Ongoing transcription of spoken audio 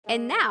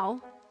And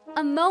now,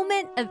 a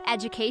moment of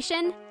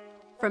education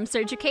from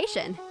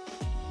SURGUCATION.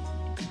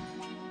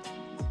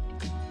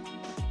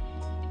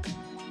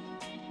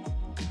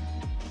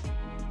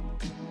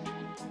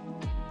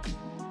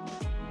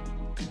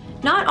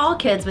 Not all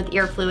kids with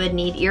ear fluid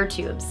need ear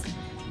tubes.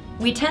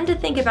 We tend to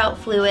think about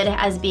fluid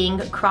as being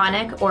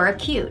chronic or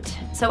acute.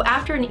 So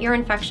after an ear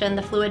infection,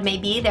 the fluid may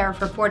be there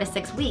for 4 to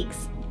 6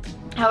 weeks.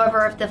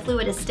 However, if the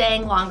fluid is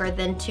staying longer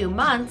than 2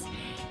 months,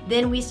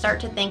 then we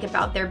start to think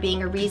about there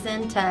being a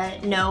reason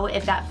to know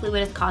if that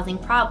fluid is causing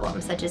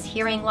problems, such as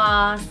hearing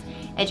loss,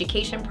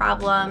 education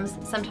problems,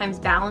 sometimes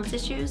balance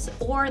issues,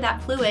 or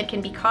that fluid can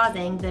be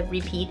causing the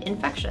repeat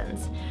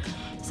infections.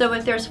 So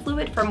if there's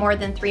fluid for more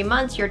than 3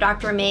 months, your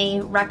doctor may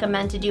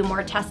recommend to do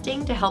more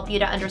testing to help you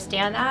to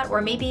understand that,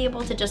 or may be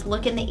able to just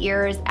look in the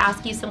ears,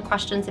 ask you some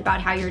questions about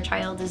how your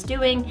child is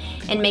doing,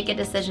 and make a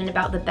decision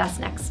about the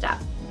best next step.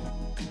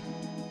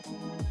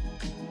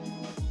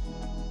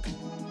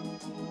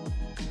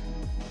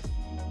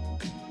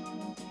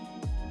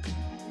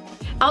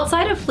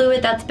 Outside of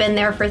fluid that's been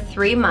there for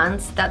 3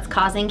 months that's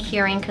causing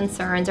hearing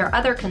concerns or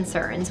other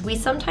concerns, we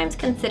sometimes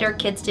consider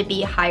kids to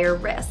be higher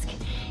risk.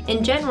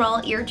 In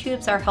general, ear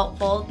tubes are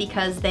helpful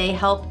because they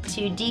help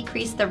to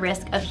decrease the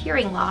risk of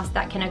hearing loss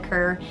that can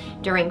occur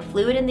during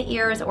fluid in the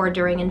ears or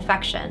during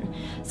infection.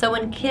 So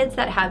when kids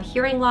that have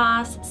hearing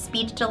loss,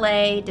 speech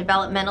delay,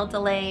 developmental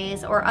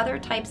delays, or other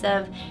types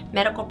of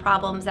medical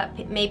problems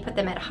that may put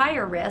them at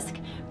higher risk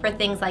for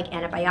things like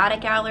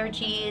antibiotic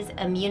allergies,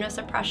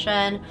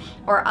 immunosuppression,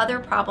 or other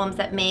problems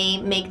that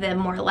may make them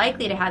more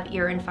likely to have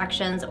ear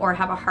infections or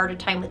have a harder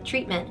time with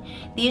treatment,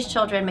 these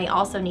children may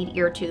also need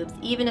ear tubes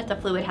even if the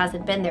fluid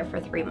hasn't been there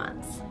for 3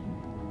 months.